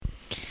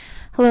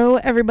Hello,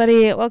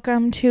 everybody.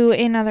 Welcome to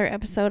another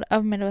episode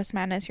of Midwest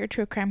Madness, your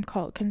true crime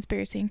cult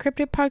conspiracy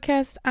encrypted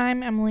podcast.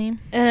 I'm Emily.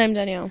 And I'm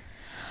Danielle.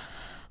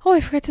 Oh, I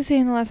forgot to say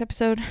in the last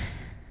episode,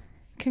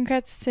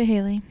 congrats to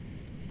Haley.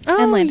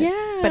 Oh, and Landon.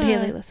 yeah. But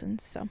Haley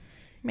listens, so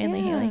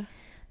mainly Haley.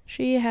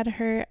 She had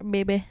her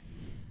baby.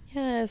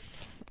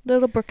 Yes.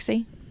 Little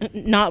Brooksy.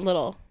 Not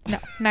little. No,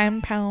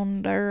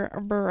 9-pounder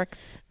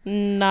Brooks.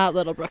 Not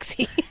little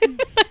Brooksy.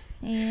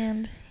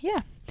 And,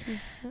 yeah.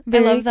 I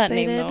love that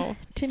name, though.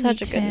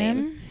 Such a good him.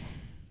 name.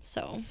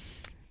 So,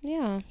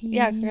 yeah.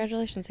 Yeah,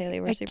 congratulations, Haley.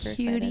 We're super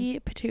excited. Cutie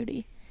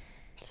patootie.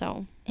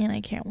 So. And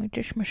I can't wait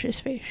to smush his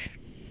face.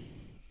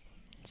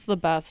 It's the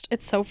best.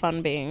 It's so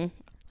fun being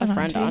a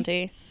friend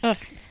auntie. Ugh,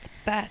 it's the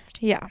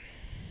best. Yeah.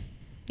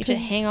 You just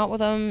hang out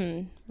with them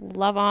and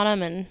love on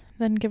them and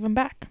then give them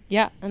back.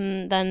 Yeah,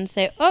 and then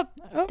say, oh,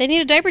 they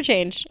need a diaper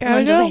change. Gotta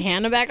and then just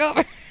hand them back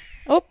over.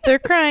 Oh, they're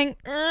crying.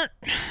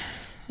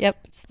 Yep,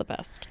 it's the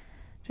best.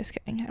 Just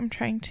kidding. I'm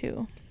trying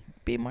to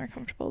be more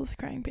comfortable with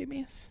crying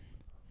babies.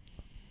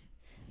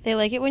 They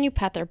like it when you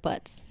pat their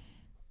butts,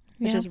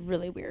 which is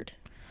really weird.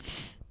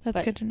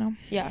 That's good to know.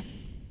 Yeah,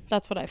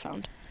 that's what I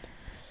found.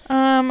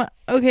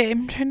 Okay,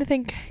 I'm trying to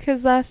think,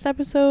 because last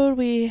episode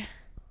we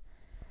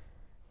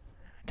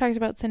talked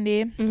about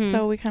Cindy,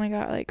 so we kind of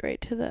got like right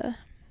to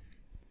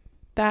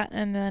that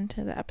and then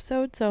to the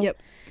episode. So,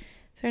 yep.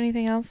 Is there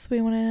anything else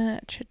we want to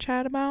chit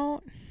chat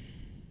about?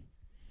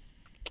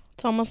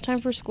 It's almost time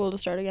for school to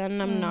start again,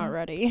 and I'm not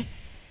ready.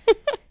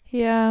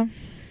 Yeah.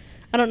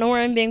 I don't know where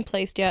I'm being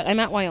placed yet. I'm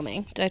at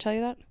Wyoming. Did I tell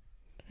you that?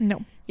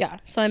 No. Yeah,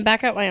 so I'm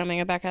back at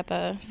Wyoming. I'm back at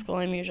the school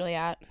I'm usually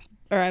at,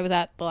 or I was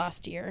at the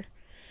last year,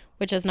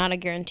 which is not a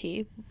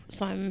guarantee.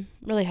 So I'm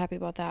really happy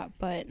about that.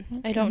 But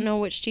I don't know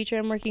which teacher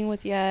I'm working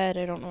with yet.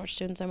 I don't know which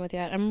students I'm with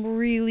yet. I'm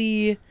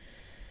really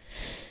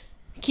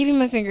keeping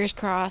my fingers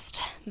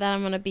crossed that I'm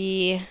going to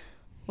be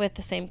with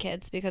the same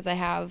kids because I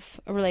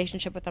have a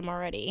relationship with them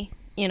already,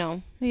 you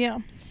know? Yeah.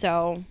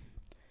 So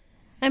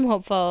I'm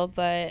hopeful,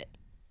 but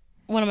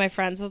one of my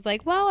friends was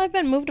like, well, I've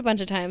been moved a bunch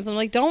of times. I'm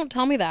like, don't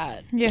tell me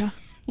that. Yeah.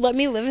 Let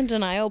me live in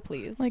denial,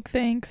 please. Like,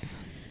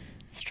 thanks.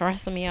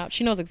 Stressing me out.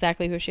 She knows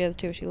exactly who she is,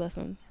 too. She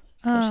listens.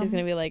 So she's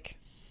going to be like,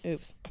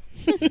 oops.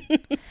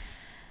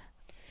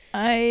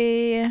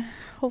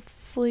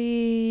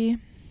 Hopefully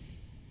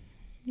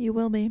you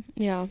will be.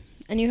 Yeah.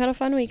 And you had a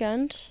fun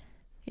weekend.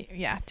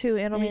 Yeah,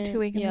 it'll be 2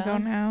 weekends ago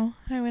now.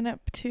 I went up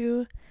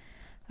to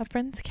a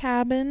friend's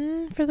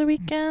cabin for the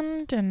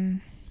weekend,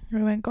 and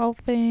we went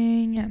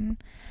golfing and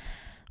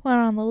went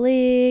on the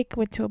lake,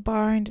 went to a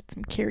bar and did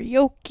some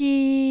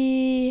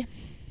karaoke.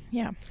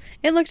 Yeah.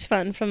 It looked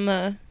fun from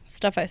the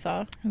stuff I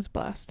saw. It was a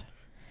blast.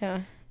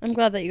 Yeah. I'm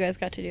glad that you guys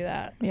got to do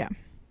that. Yeah.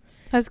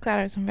 I was glad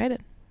I was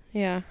invited.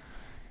 Yeah.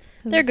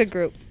 They're a good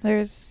group. It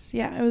was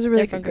a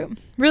really good group.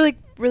 Really,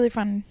 really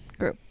fun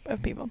group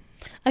of people.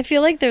 I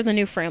feel like they're the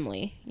new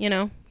family, you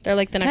know? They're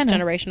like the next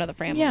generation of the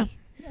family. Yeah.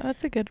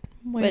 That's a good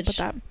way to put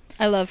that.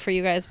 I love for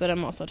you guys, but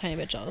I'm also a tiny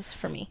bit jealous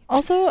for me.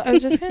 Also, I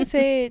was just going to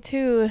say,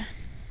 too,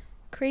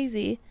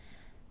 crazy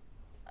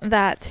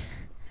that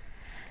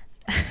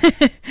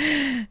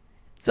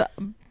it's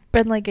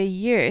been like a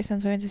year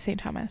since we went to St.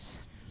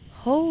 Thomas.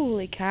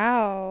 Holy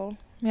cow.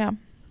 Yeah.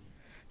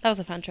 That was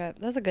a fun trip.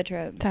 That was a good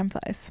trip. Time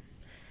flies.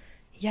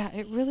 Yeah,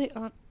 it really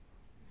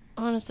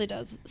honestly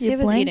does.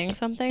 Steve is eating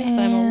something,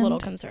 so I'm a little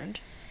concerned.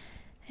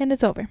 And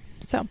it's over,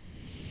 so.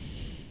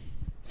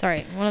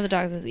 Sorry, one of the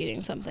dogs is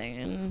eating something,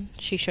 and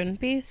she shouldn't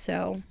be,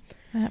 so.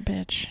 That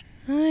bitch.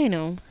 I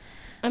know.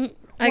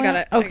 I got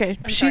it. Okay,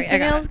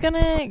 Danielle's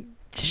gonna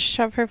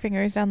shove her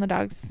fingers down the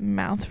dog's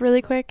mouth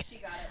really quick.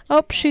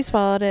 She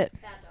swallowed it.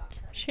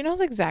 She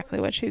knows exactly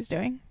what she's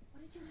doing.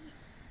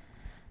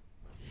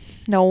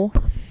 No.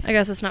 I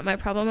guess it's not my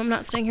problem. I'm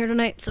not staying here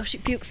tonight, so she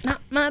pukes.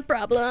 Not my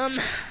problem.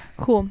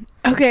 Cool.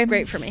 Okay.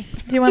 Great for me.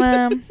 Do you want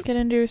to get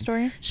into your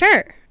story?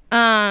 Sure.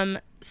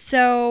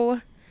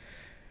 So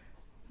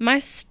my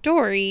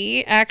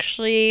story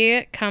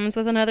actually comes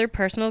with another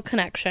personal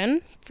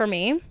connection for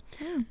me,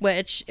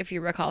 which, if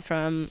you recall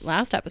from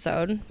last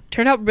episode,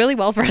 turned out really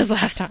well for us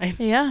last time.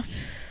 Yeah.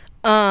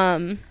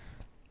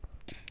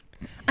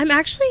 I'm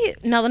actually,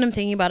 now that I'm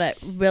thinking about it,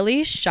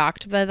 really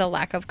shocked by the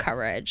lack of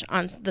coverage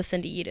on the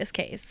Cindy Yudis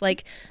case.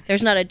 Like,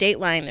 there's not a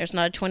Dateline, there's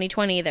not a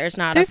 2020, there's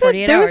not a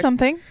 48 hours. There was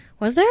something.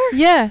 Was there?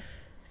 Yeah.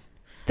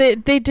 They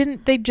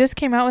just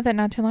came out with it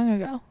not too long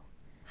ago.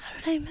 How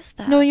did I miss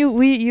that? No,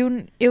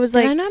 it was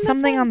like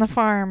something on the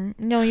farm.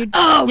 No, you.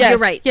 Oh, yes. You're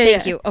right. Yeah,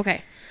 Thank you.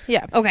 Okay.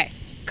 Yeah. Okay.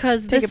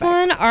 Because this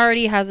one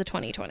already has a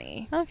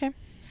 2020. Okay.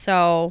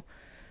 So,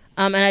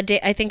 and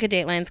I think a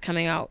Dateline's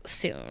coming out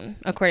soon,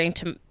 according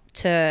to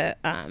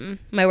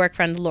my work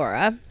friend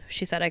Laura.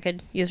 She said I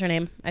could use her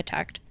name. I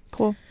talked.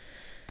 Cool.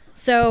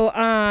 So,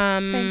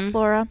 thanks,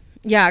 Laura.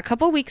 Yeah, a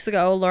couple weeks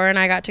ago, Laura and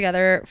I got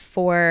together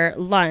for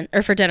lunch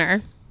or for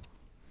dinner,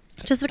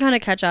 just to kind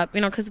of catch up,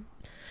 you know, because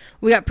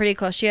we got pretty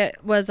close. She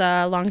was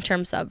a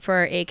long-term sub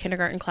for a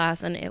kindergarten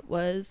class, and it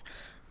was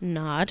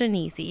not an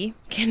easy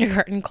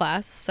kindergarten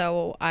class.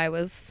 So I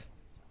was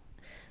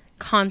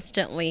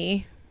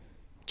constantly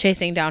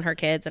chasing down her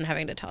kids and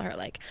having to tell her,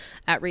 like,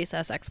 at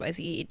recess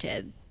XYZ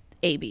did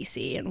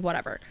ABC and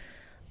whatever.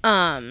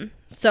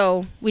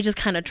 So we just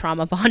kind of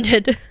trauma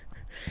bonded.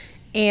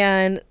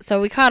 And so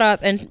we caught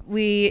up and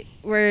we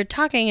were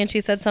talking, and she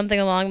said something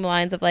along the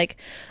lines of like,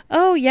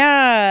 oh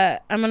yeah,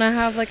 I'm going to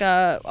have like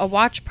a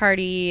watch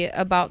party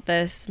about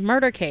this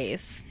murder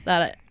case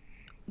that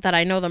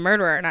I know the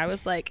murderer. And I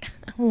was like,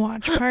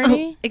 watch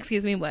party? Oh,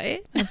 excuse me,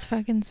 what? That's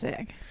fucking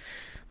sick.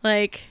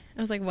 Like,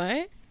 I was like,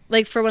 what?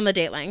 Like for when the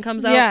Dateline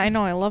comes out? Yeah, I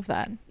know. I love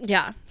that.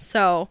 Yeah.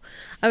 So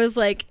I was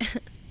like,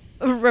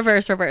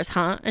 reverse,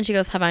 huh? And she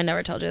goes, have I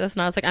never told you this?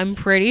 And I was like, I'm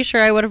pretty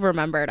sure I would have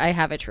remembered. I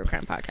have a true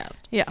crime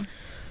podcast. Yeah.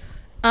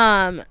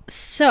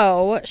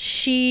 So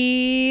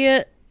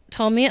she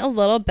told me a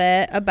little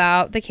bit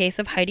about the case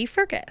of Heidi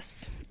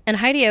Firkus. And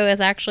Heidi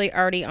was actually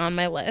already on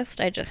my list.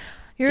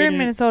 You're in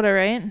Minnesota,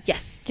 right?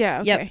 Yes.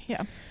 Yeah. Okay.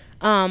 Yep.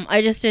 Yeah.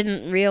 I just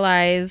didn't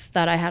realize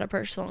that I had a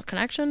personal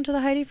connection to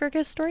the Heidi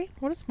Firkus story.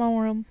 What a small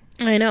world.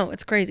 I know,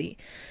 it's crazy.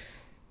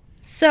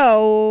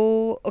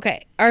 So,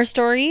 okay, our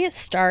story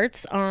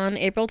starts on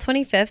April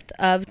 25th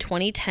of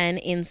 2010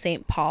 in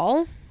St.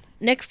 Paul.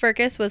 Nick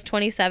Firkus was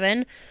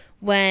 27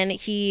 when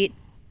he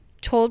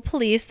told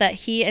police that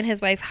he and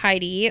his wife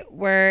Heidi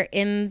were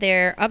in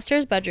their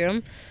upstairs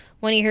bedroom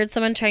when he heard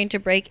someone trying to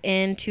break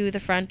into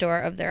the front door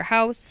of their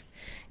house.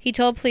 He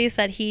told police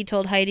that he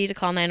told Heidi to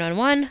call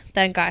 911,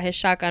 then got his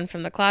shotgun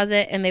from the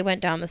closet, and they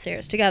went down the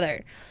stairs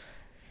together.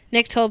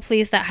 Nick told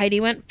police that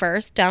Heidi went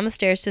first down the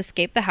stairs to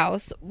escape the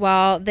house.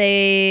 When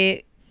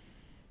they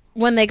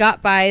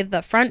got by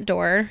the front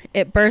door,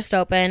 it burst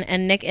open,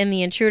 and Nick and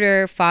the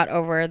intruder fought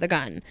over the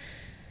gun.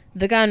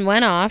 The gun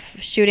went off,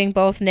 shooting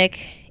both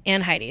Nick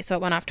and Heidi, so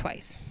it went off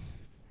twice.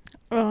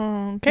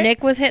 Okay.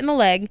 Nick was hit in the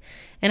leg,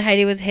 and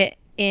Heidi was hit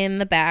in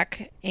the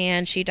back,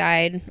 and she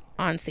died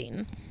on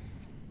scene.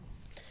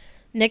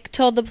 Nick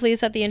told the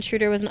police that the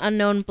intruder was an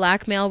unknown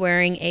black male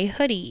wearing a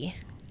hoodie.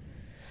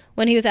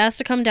 When he was asked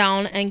to come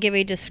down and give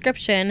a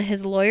description,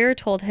 his lawyer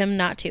told him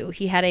not to.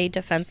 He had a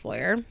defense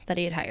lawyer that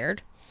he had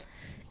hired,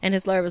 and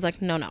his lawyer was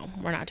like, no,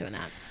 we're not doing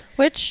that.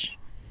 Which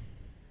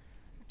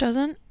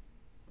doesn't...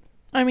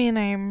 I mean,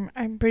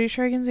 I'm pretty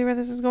sure I can see where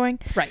this is going.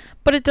 Right.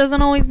 But it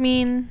doesn't always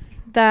mean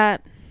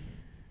that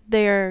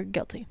they're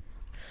guilty.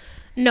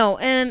 No,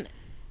 and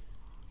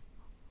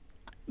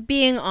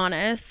being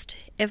honest,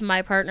 if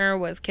my partner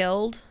was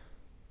killed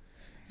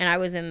and I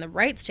was in the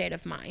right state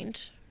of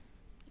mind,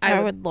 I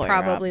would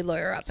probably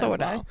lawyer up as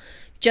well.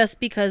 Just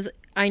because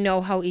I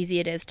know how easy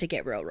it is to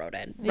get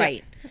railroaded. Yeah.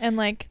 Right. And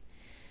like,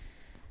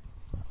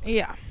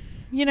 yeah,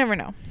 you never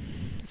know.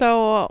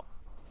 So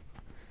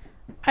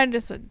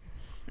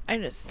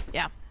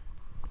yeah.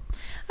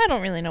 I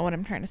don't really know what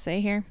I'm trying to say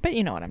here, but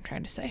you know what I'm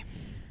trying to say.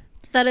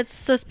 That it's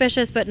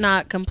suspicious, but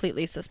not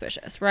completely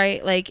suspicious,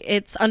 right? Like,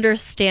 it's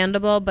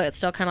understandable, but it's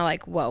still kind of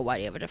like, whoa, why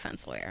do you have a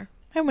defense lawyer?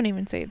 I wouldn't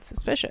even say it's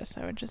suspicious.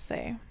 I would just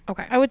say...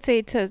 Okay. I would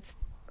say to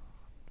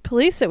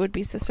police it would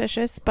be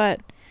suspicious, but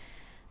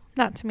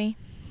not to me.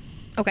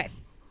 Okay.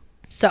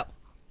 So.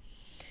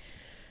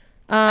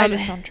 I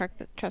just don't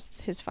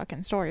trust his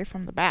fucking story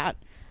from the bat.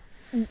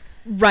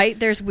 Right?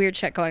 There's weird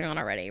shit going on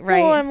already,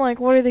 right? Well, I'm like,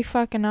 what are the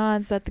fucking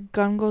odds that the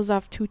gun goes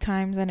off 2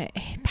 times and it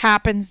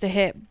happens to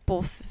hit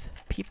both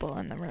people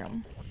in the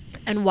room?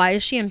 And why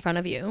is she in front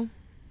of you?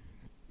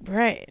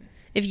 Right.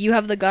 If you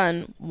have the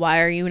gun,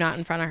 why are you not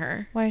in front of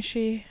her? Why'd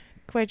she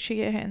get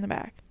hit in the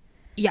back?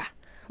 Yeah.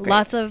 Great.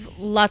 Lots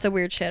of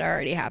weird shit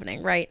already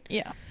happening, right?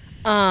 Yeah.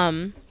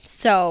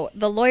 So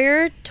the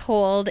lawyer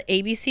told an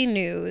ABC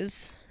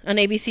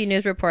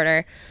News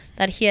reporter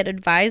that he had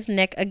advised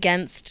Nick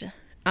against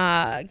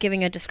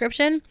giving a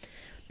description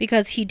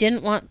because he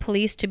didn't want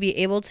police to be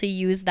able to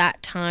use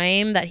that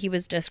time that he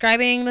was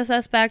describing the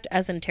suspect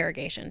as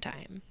interrogation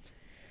time.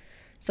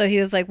 So he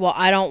was like, well,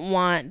 I don't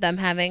want them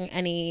having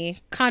any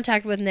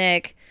contact with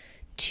Nick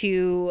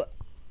to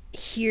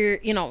hear,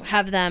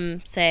 have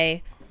them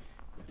say,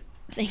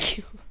 thank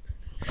you,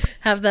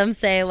 have them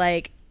say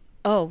like,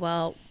 oh,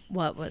 well,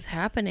 what was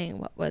happening?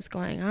 What was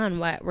going on?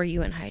 What were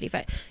you and Heidi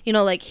fight?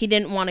 Like he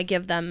didn't want to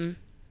give them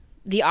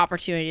the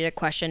opportunity to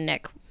question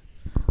Nick.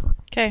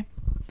 Okay.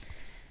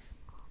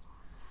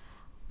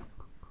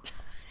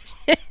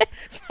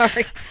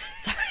 Sorry.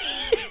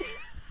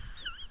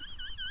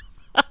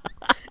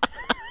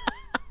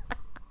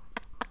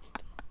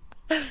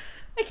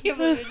 I can't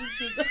believe I just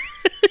did that.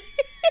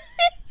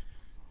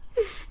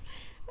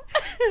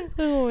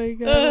 Oh my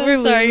god.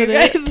 We're sorry, you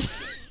guys.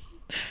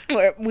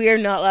 We're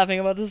not laughing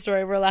about the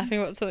story. We're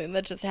laughing about something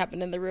that just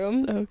happened in the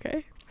room.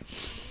 Okay.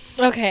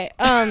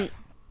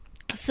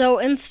 So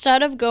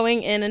instead of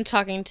going in and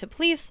talking to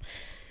police,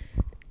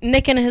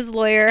 Nick and his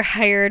lawyer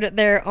hired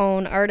their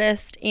own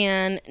artist,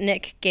 and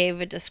Nick gave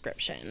a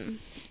description.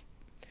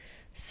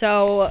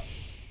 So,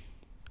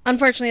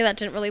 unfortunately, that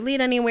didn't really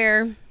lead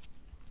anywhere.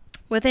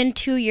 Within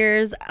 2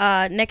 years,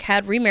 Nick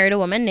had remarried a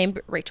woman named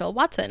Rachel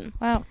Watson.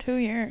 Wow, 2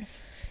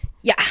 years.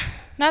 Yeah.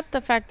 Not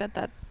the fact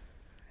that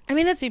I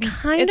mean, it's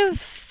kind of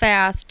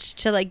fast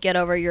to, like, get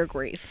over your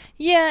grief.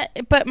 Yeah,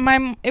 but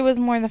it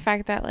was more the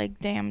fact that, like,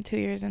 damn, 2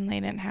 years and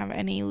they didn't have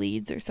any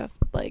leads or stuff,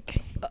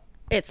 like.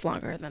 It's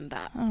longer than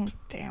that. Oh,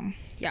 damn.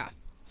 Yeah.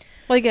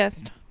 Well, I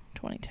guess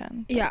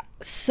 2010. Yeah.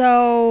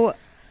 So,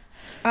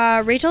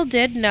 Rachel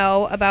did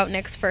know about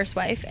Nick's first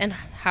wife and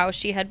how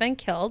she had been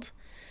killed.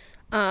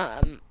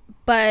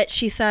 But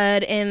she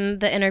said in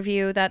the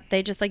interview that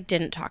they just, like,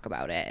 didn't talk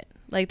about it.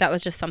 Like, that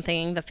was just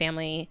something the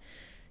family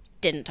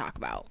didn't talk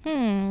about.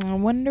 I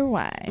wonder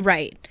why.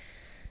 Right.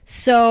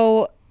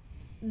 So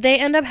they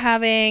end up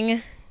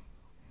having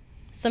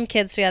some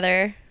kids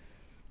together,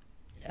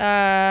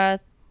 3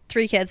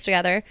 kids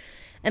together,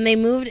 and they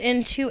moved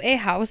into a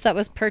house that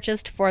was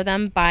purchased for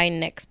them by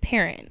Nick's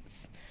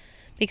parents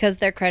because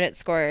their credit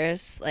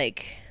scores,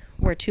 like,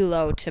 were too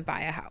low to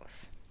buy a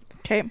house.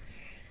 Okay.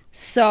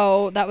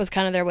 So that was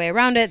kind of their way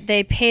around it.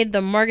 They paid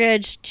the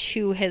mortgage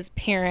to his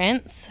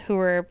parents who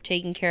were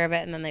taking care of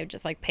it, and then they would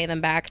just, like, pay them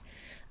back.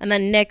 And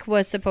then Nick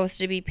was supposed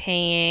to be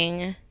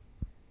paying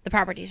the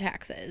property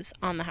taxes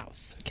on the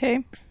house.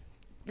 Okay.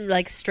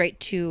 Like,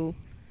 straight to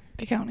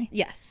the county.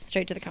 Yes,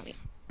 straight to the county.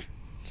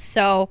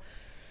 So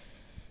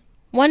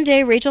one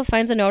day Rachel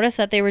finds a notice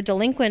that they were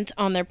delinquent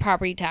on their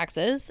property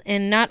taxes.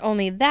 And not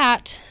only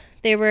that,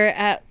 they were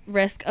at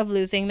risk of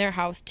losing their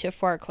house to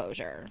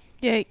foreclosure.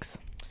 Yikes.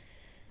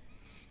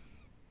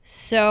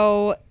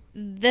 So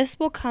this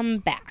will come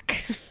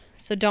back.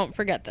 So don't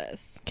forget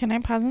this. Can I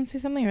pause and say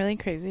something really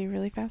crazy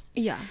really fast?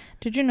 Yeah.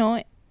 Did you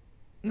know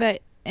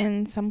that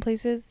in some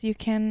places you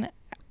can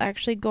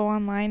actually go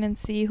online and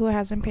see who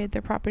hasn't paid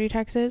their property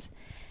taxes?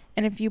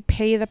 And if you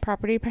pay the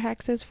property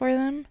taxes for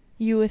them,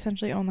 you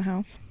essentially own the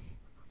house.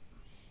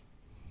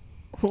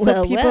 Well,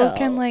 so people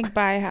can, like,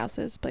 buy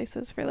houses,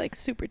 places for, like,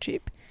 super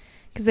cheap.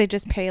 Because they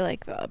just pay,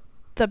 like,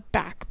 the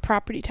back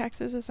property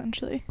taxes,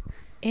 essentially.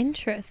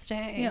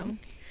 Interesting. Yeah.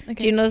 Okay.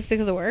 Do you know this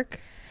because of work?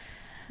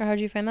 Or how'd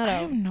you find that out?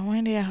 I have no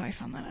idea how I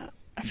found that out.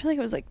 I feel like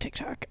it was, like,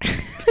 TikTok.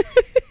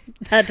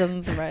 That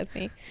doesn't surprise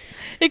me.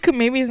 It could,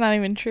 maybe it's not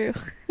even true.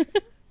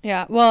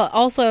 Yeah. Well,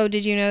 also,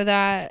 did you know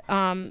that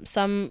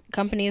some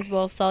companies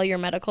will sell your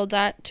medical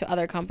debt to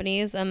other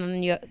companies and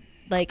then you,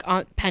 like,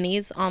 on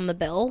pennies on the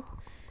bill,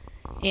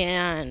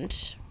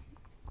 and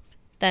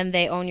then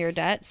they own your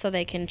debt so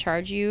they can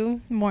charge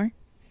you more,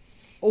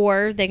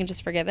 or they can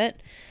just forgive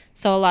it.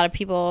 So a lot of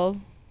people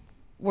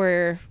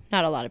were,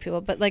 not a lot of people,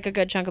 but, like, a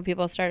good chunk of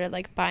people started,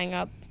 like, buying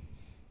up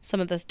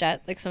some of this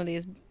debt, like some of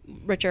these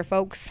richer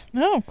folks.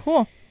 Oh,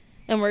 cool.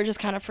 And we're just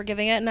kind of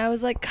forgiving it. And I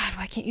was like, God,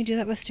 why can't you do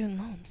that with student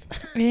loans?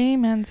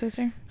 Amen,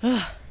 sister.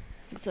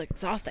 It's, like,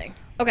 exhausting.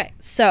 Okay,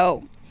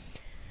 so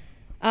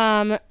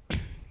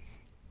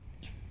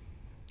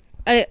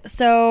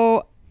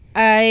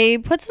I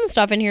put some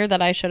stuff in here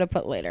that I should have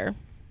put later,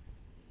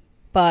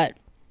 but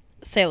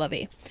c'est la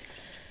vie.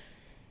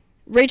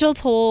 Rachel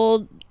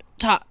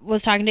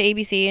was talking to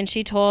ABC, and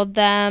she told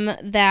them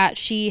that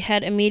she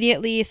had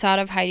immediately thought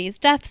of Heidi's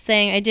death,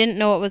 saying, I didn't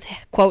know it was,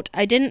 quote,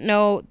 I didn't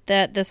know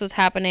that this was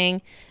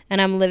happening,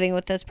 and I'm living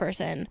with this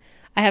person.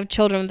 I have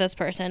children with this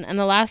person, and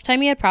the last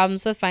time he had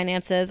problems with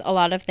finances, a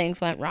lot of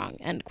things went wrong,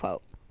 end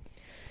quote.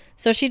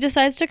 So she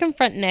decides to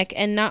confront Nick,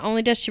 and not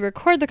only does she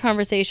record the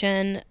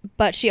conversation,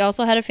 but she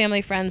also had a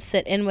family friend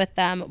sit in with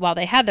them while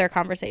they had their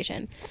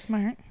conversation.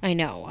 Smart. I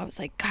know. I was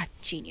like, God,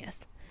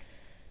 genius.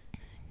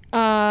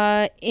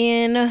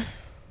 In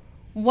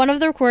one of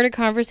the recorded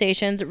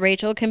conversations,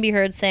 Rachel can be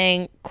heard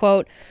saying,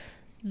 quote,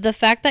 the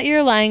fact that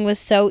you're lying was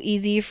so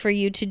easy for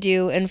you to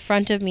do in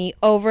front of me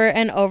over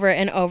and over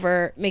and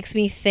over makes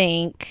me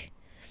think.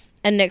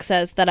 And Nick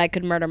says that I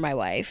could murder my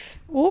wife.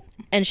 Whoop.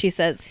 And she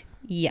says,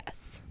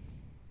 yes.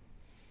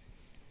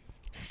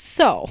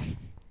 So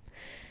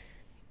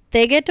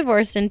they get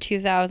divorced in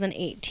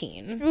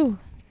 2018. Ooh,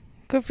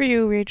 good for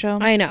you, Rachel.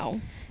 I know.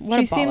 What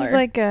she a baller. Seems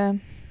like a...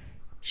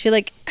 She,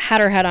 like,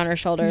 had her head on her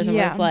shoulders and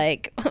was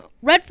like,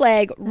 red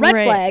flag,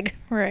 red flag.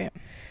 Right.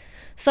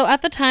 So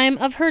at the time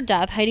of her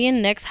death, Heidi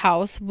and Nick's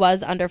house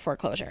was under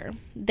foreclosure.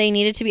 They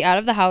needed to be out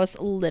of the house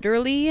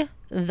literally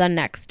the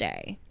next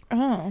day.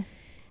 Oh.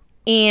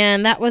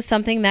 And that was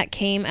something that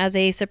came as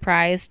a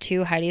surprise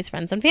to Heidi's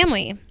friends and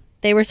family.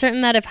 They were certain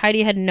that if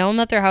Heidi had known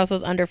that their house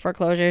was under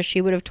foreclosure, she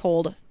would have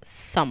told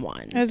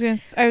someone. I was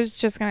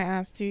just going to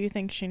ask, do you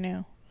think she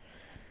knew?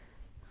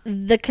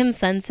 The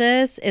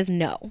consensus is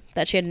no,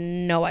 that she had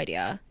no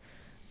idea.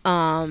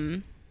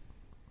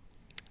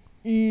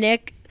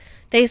 Nick,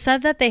 they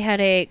said that they had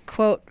a,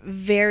 quote,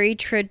 very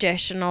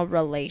traditional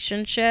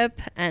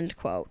relationship, end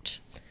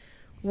quote,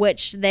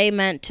 which they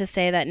meant to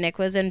say that Nick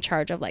was in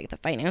charge of, like, the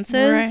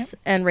finances, right,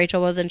 and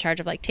Rachel was in charge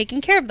of, like,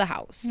 taking care of the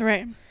house.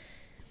 Right.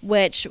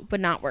 Which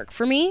would not work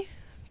for me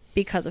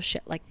because of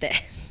shit like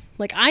this.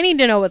 Like, I need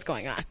to know what's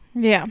going on.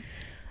 Yeah.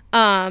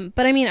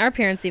 But I mean, our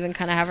parents even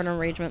kind of have an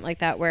arrangement like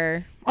that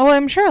where... Oh,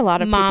 I'm sure a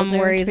lot of mom people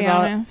do, worries to be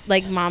about, honest.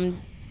 like,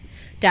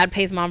 dad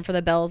pays mom for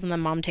the bills, and then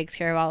mom takes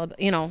care of all of,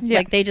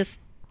 like, they just...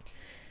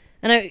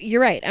 And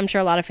you're right. I'm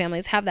sure a lot of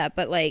families have that,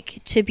 but,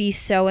 like, to be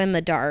so in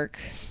the dark...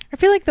 I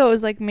feel like though it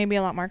was like maybe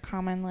a lot more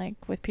common like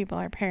with people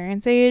our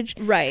parents' age.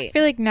 Right. I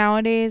feel like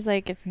nowadays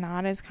like it's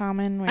not as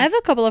common. I have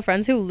a couple of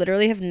friends who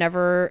literally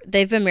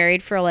they've been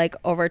married for like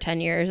over 10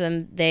 years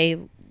and they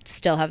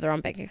still have their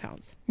own bank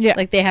accounts. Yeah.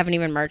 Like they haven't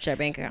even merged their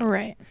bank accounts.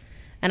 Right.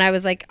 And I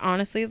was like,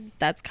 honestly,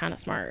 that's kind of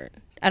smart.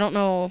 I don't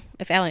know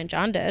if Allie and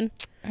John did.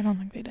 I don't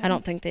think they did. I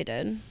don't think they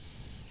did.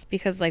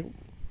 Because like,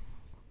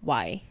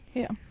 why?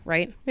 Yeah.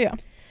 Right? Yeah.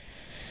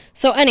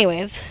 So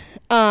anyways,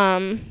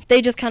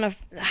 they just kind of,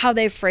 how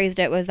they phrased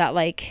it was that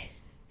like,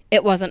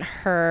 it wasn't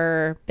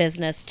her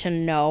business to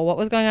know what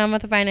was going on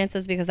with the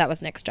finances because that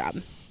was Nick's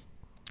job.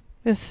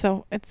 It's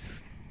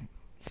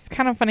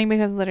kind of funny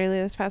because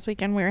literally this past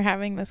weekend we were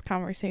having this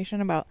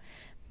conversation about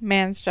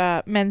men's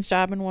job,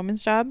 and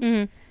women's job.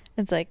 Mm-hmm.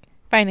 It's like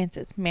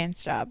finances,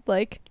 man's job.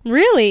 Like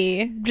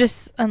really?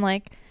 Just, and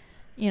like,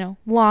 you know,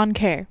 lawn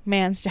care,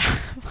 man's job.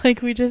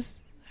 Like we just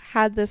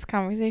had this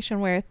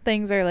conversation where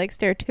things are like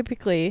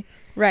stereotypically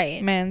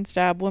right, man's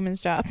job, woman's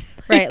job.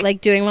 Right,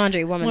 like doing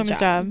laundry, woman's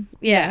job.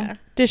 Yeah.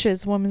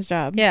 Dishes, woman's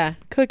job. Yeah.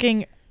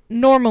 Cooking,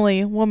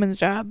 normally woman's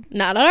job.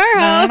 Not at our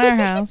house. Not in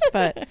our house,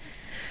 but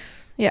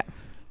yeah.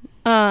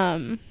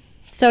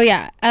 So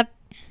yeah,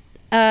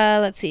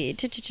 let's see.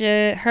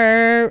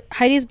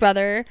 Heidi's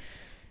brother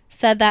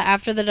said that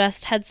after the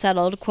dust had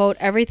settled, quote,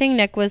 everything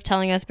Nick was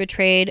telling us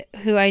betrayed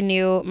who I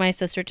knew my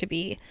sister to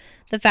be.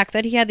 The fact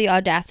that he had the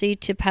audacity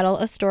to peddle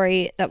a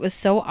story that was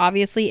so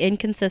obviously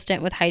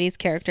inconsistent with Heidi's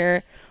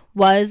character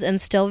was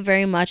and still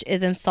very much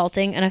is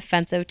insulting and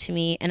offensive to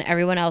me and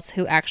everyone else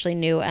who actually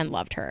knew and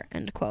loved her,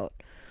 end quote.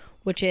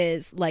 Which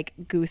is like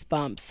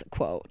goosebumps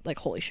quote, like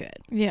holy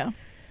shit. Yeah.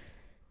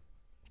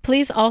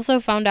 Police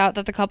also found out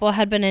that the couple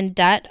had been in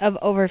debt of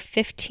over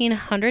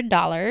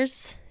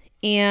 $1,500.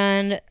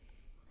 And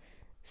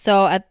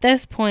so at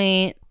this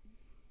point,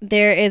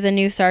 there is a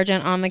new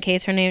sergeant on the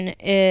case. Her name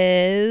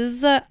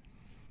is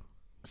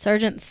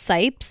Sergeant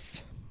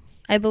Sipes,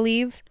 I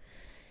believe.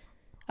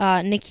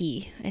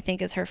 Nikki, I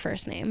think is her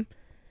first name.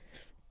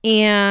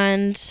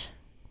 And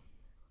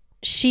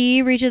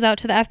she reaches out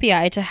to the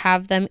FBI to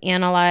have them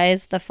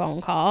analyze the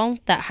phone call.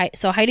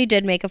 So Heidi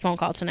did make a phone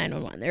call to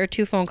 911. There were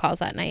 2 phone calls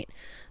that night.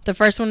 The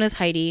first one is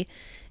Heidi,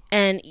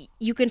 and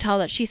you can tell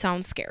that she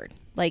sounds scared.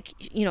 Like,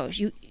 you know,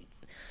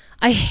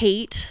 I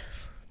hate,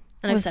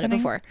 and I've said it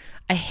before,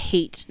 I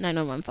hate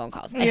 911 phone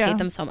calls. I hate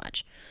them so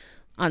much.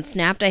 On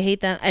Snapped, I hate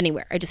them.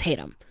 Anywhere, I just hate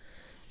them.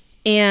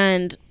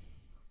 And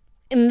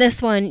in this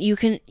one, you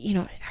can, you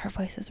know, her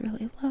voice is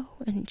really low,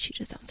 and she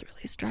just sounds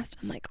really stressed.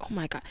 I'm like, oh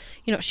my God.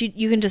 You know,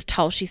 you can just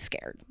tell she's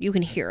scared. You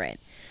can hear it.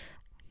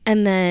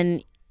 And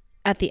then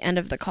at the end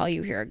of the call,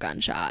 you hear a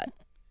gunshot.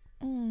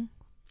 Mm.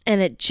 And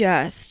it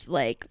just,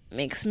 like,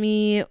 makes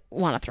me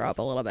want to throw up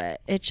a little bit.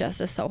 It just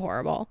is so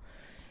horrible.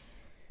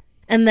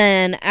 And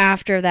then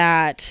after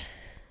that,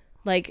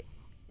 like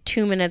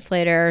 2 minutes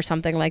later or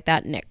something like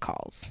that, Nick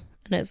calls.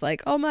 And it's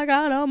like, oh my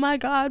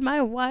God,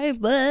 my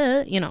wife, blah.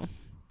 You know,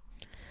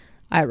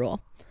 I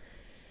roll.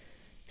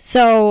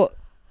 So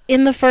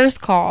in the first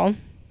call,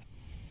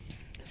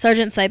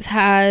 Sergeant Sipes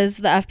has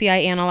the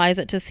FBI analyze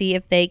it to see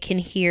if they can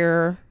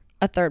hear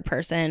a third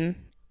person,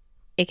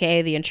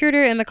 aka the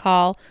intruder, in the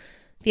call.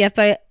 The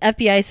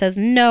FBI says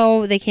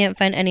no, they can't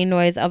find any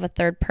noise of a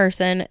third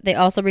person. They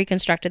also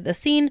reconstructed the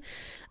scene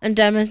and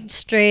determined,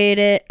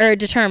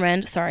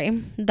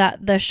 that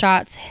the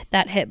shots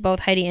that hit both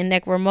Heidi and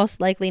Nick were most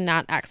likely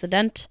not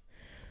accidental,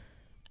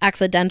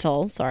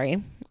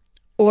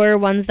 or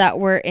ones that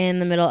were in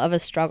the middle of a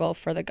struggle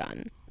for the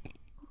gun.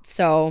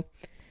 So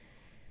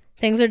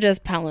things are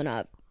just piling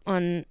up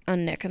on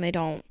Nick, and they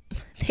don't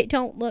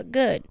look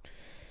good.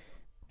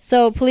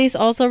 So police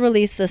also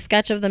released the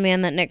sketch of the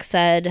man that Nick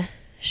said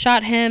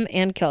shot him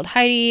and killed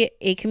Heidi.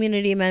 A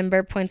community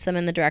member points them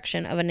in the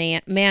direction of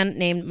a man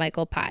named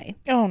Michael Pye.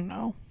 Oh,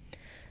 no.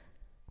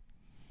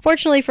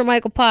 Fortunately for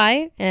Michael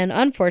Pye, and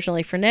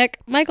unfortunately for Nick,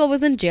 Michael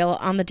was in jail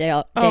on the day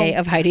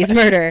of Heidi's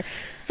murder.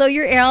 So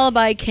your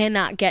alibi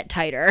cannot get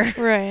tighter.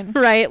 Right.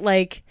 Right?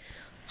 Like,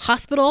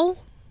 hospital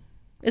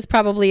is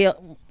probably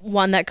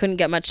one that couldn't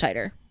get much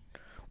tighter.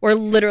 Or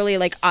literally,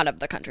 like, out of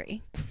the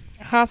country.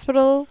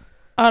 Hospital,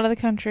 out of the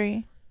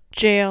country,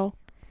 jail,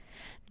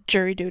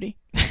 jury duty.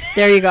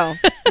 There you go.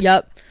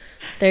 Yep.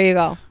 There you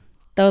go.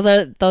 Those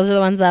are the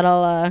ones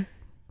that'll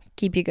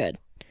keep you good.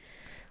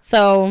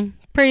 So,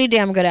 pretty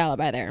damn good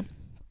alibi there.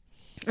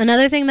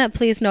 Another thing that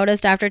police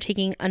noticed after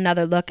taking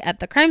another look at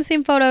the crime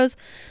scene photos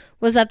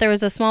was that there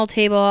was a small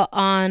table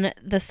on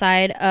the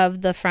side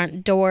of the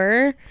front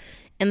door,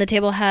 and the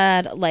table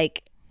had,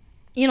 like,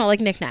 you know, like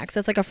knickknacks.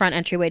 It's like a front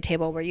entryway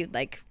table where you'd,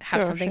 like,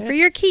 have something for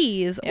your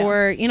keys,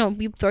 or, you know,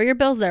 you throw your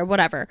bills there,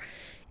 whatever.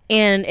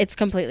 And it's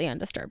completely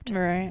undisturbed.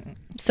 Right.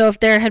 So if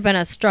there had been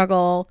a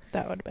struggle,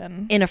 that would have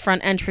been in a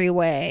front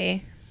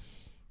entryway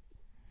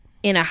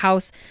in a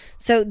house.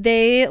 So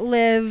they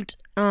lived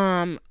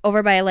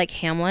over by, like,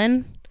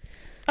 Hamlin.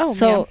 Oh,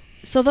 so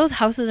those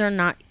houses are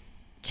not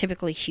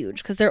typically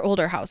huge because they're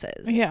older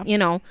houses. Yeah. You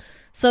know.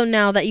 So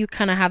now that you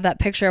kind of have that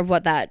picture of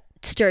what that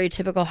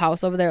stereotypical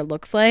house over there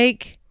looks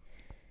like,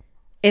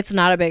 it's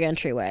not a big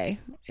entryway.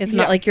 It's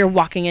not like you're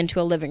walking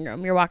into a living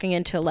room. You're walking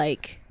into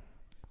like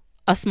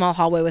a small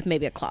hallway with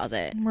maybe a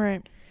closet.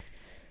 Right.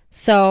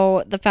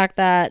 So the fact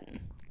that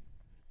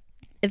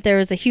if there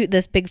was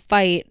this big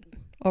fight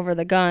over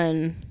the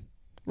gun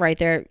right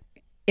there,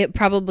 it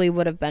probably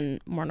would have been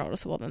more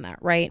noticeable than that,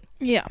 right?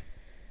 Yeah.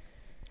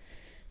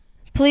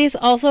 Police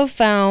also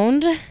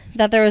found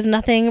that there was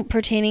nothing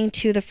pertaining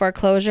to the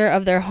foreclosure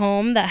of their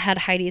home that had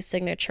Heidi's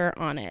signature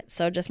on it.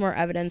 So just more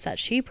evidence that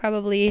she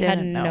probably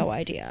had no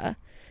idea.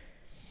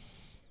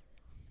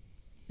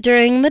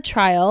 During the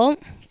trial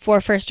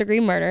for first-degree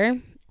murder,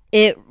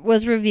 it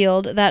was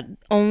revealed that the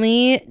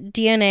only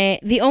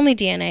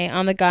DNA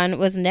on the gun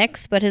was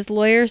Nick's, but his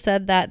lawyer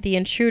said that the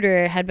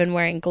intruder had been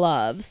wearing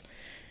gloves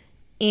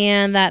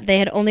and that they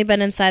had only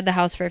been inside the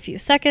house for a few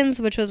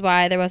seconds, which was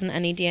why there wasn't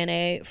any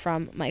DNA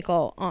from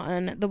Michael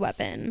on the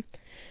weapon.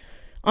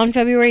 On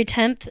February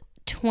 10th,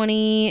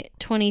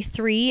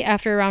 2023,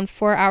 after around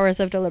 4 hours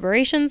of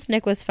deliberations,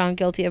 Nick was found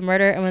guilty of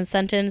murder and was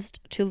sentenced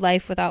to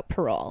life without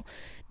parole.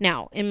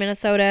 Now, in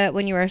Minnesota,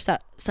 when you are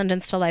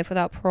sentenced to life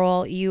without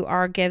parole, you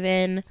are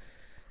given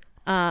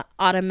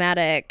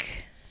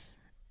automatic,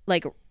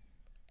 like,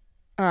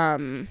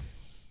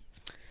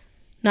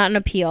 not an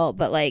appeal,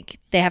 but like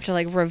they have to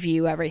like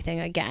review everything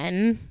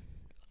again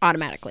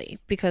automatically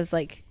because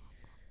like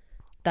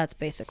that's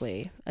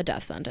basically a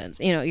death sentence.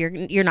 You know,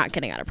 you're not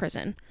getting out of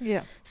prison.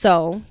 Yeah.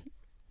 So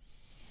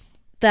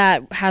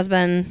that has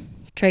been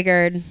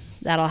triggered.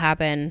 That'll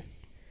happen.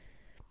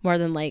 More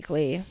than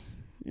likely,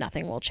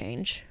 nothing will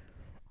change.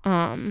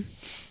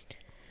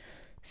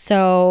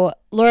 So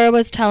Laura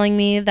was telling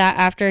me that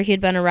after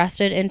he'd been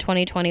arrested in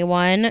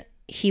 2021,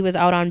 he was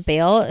out on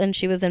bail and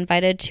she was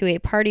invited to a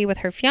party with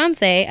her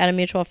fiance at a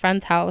mutual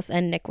friend's house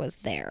and Nick was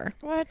there.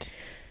 What?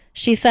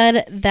 She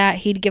said that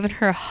he'd given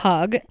her a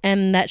hug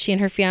and that she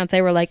and her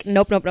fiance were like,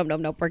 nope,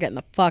 we're getting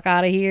the fuck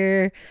out of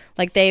here.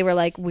 Like they were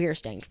like, we're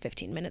staying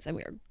 15 minutes and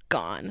we are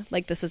gone.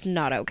 Like this is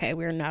not okay.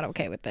 We're not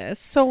okay with this.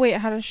 So wait,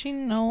 how does she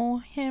know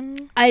him?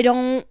 I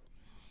don't.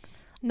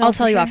 No, I'll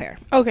tell you off air.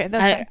 Okay,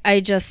 that's fine.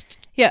 I just.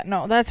 Yeah,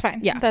 no, that's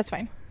fine. Yeah. That's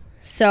fine.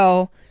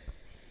 So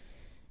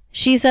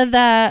she said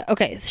that,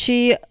 okay,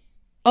 she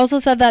also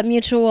said that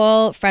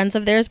mutual friends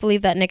of theirs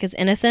believe that Nick is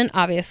innocent,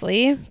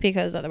 obviously,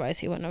 because otherwise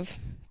he wouldn't have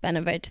been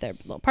invited to their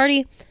little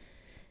party.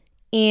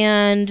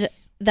 And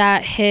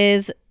that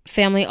his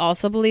family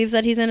also believes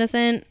that he's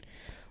innocent.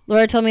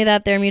 Laura told me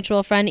that their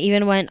mutual friend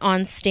even went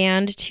on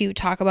stand to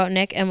talk about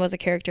Nick and was a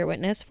character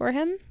witness for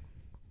him.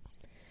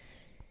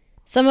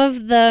 Some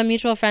of the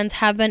mutual friends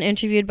have been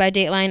interviewed by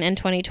Dateline in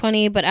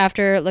 2020, but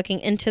after looking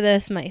into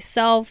this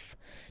myself,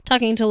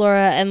 talking to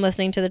Laura and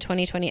listening to the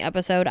 2020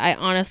 episode, I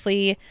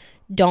honestly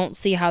don't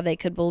see how they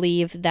could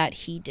believe that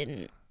he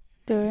didn't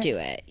do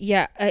it.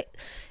 Yeah.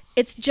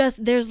 It's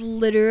just, there's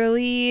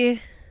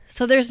literally,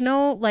 so there's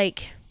no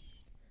like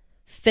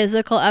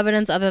physical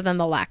evidence other than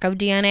the lack of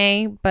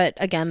DNA. But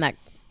again,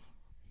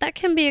 that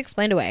can be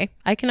explained away.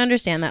 I can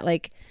understand that,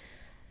 like,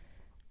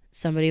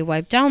 somebody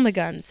wiped down the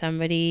gun,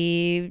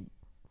 somebody,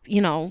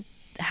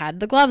 had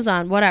the gloves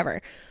on,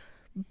 whatever.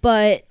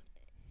 But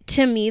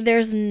to me,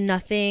 there's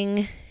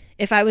nothing,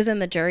 if I was in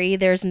the jury,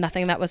 there's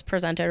nothing that was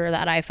presented or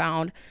that I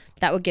found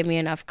that would give me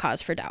enough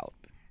cause for doubt.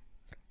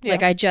 Yeah.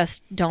 Like, I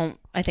just don't,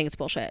 I think it's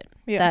bullshit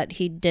that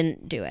he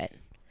didn't do it.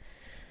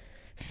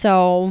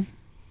 So,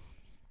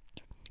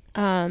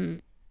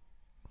 let's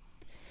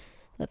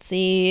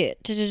see.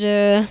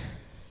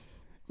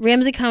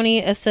 Ramsey County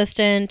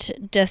Assistant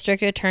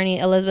District Attorney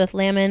Elizabeth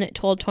Lamon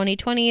told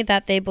 2020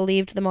 that they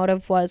believed the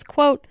motive was,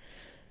 quote,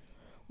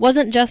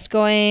 wasn't just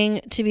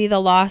going to be the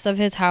loss of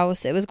his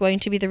house. It was going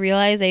to be the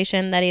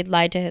realization that he had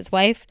lied to his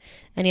wife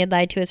and he had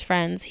lied to his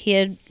friends. He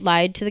had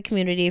lied to the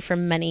community for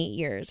many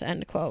years,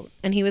 end quote.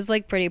 And he was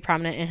like pretty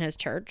prominent in his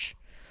church.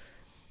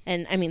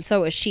 And I mean,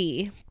 so was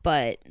she.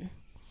 But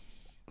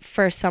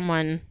for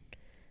someone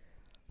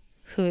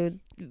who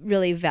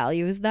really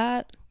values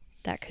that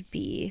could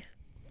be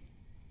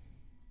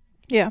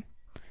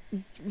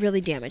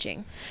really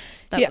damaging.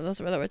 Those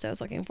were the words I was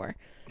looking for.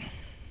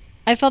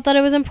 I felt that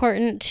it was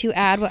important to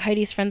add what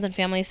Heidi's friends and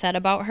family said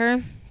about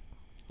her.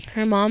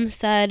 Her mom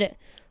said,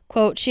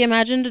 quote, she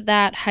imagined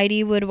that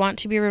Heidi would want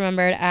to be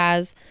remembered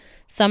as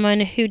someone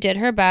who did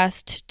her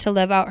best to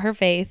live out her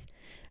faith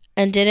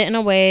and did it in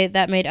a way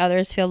that made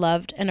others feel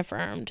loved and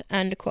affirmed,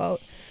 end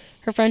quote.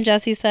 Her friend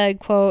Jessie said,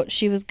 quote,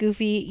 she was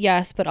goofy,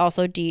 yes, but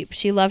also deep.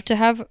 She loved to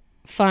have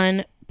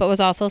fun, but was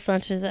also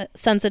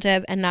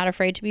sensitive and not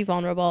afraid to be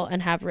vulnerable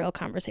and have real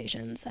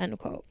conversations, end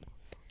quote.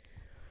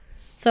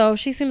 So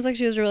she seems like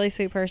she was a really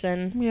sweet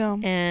person. Yeah.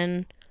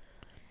 And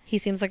he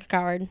seems like a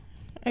coward.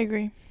 I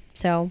agree.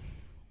 So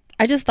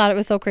I just thought it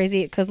was so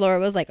crazy because Laura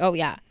was like, oh,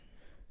 yeah,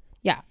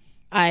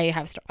 I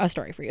have a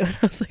story for you. And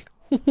I was like,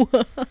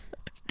 what?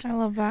 I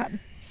love that.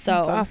 So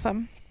that's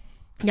awesome.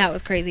 Yeah, it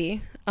was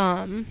crazy.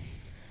 I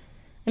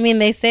mean,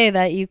 they say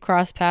that you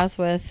cross paths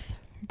with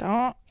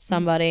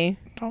somebody.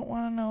 Don't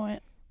want to know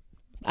it.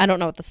 I don't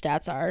know what the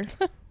stats are,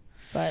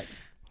 but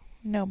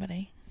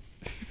nobody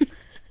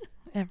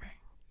ever.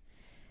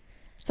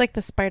 It's like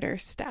the spider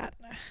stat.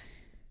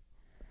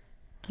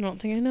 I don't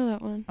think I know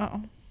that one.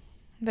 Oh.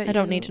 I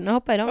don't need to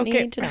know. I don't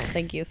need to know.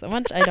 Thank you so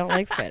much. I don't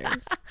like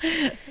spiders.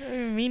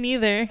 Me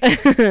neither.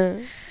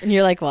 And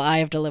you're like, well, I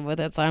have to live with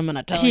it, so I'm going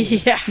to tell you.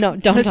 Yeah. No,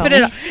 don't tell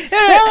me.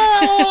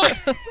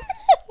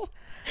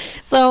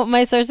 So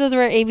my sources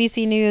were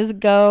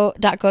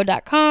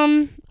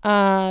abcnewsgo.co.com,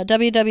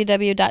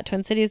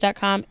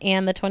 www.twincities.com,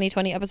 and the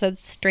 2020 episode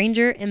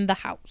Stranger in the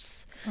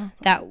House. Oh.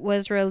 That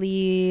was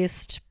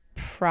released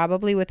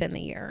probably within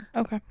the year.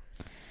 Okay.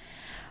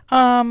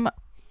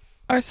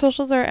 Our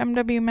socials are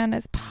MW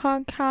Madness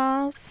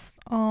Podcast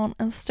on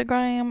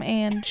Instagram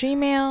and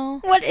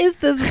Gmail. What is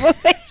this voice?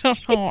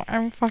 Oh,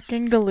 I'm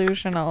fucking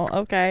delusional.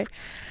 Okay.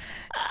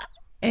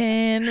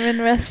 And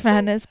Midwest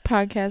Madness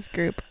Podcast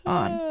Group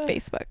on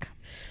Facebook.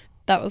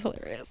 That was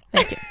hilarious.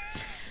 Thank you.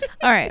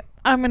 All right.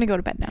 I'm going to go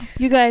to bed now.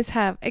 You guys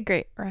have a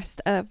great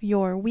rest of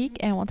your week,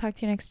 and we'll talk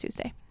to you next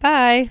Tuesday.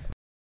 Bye.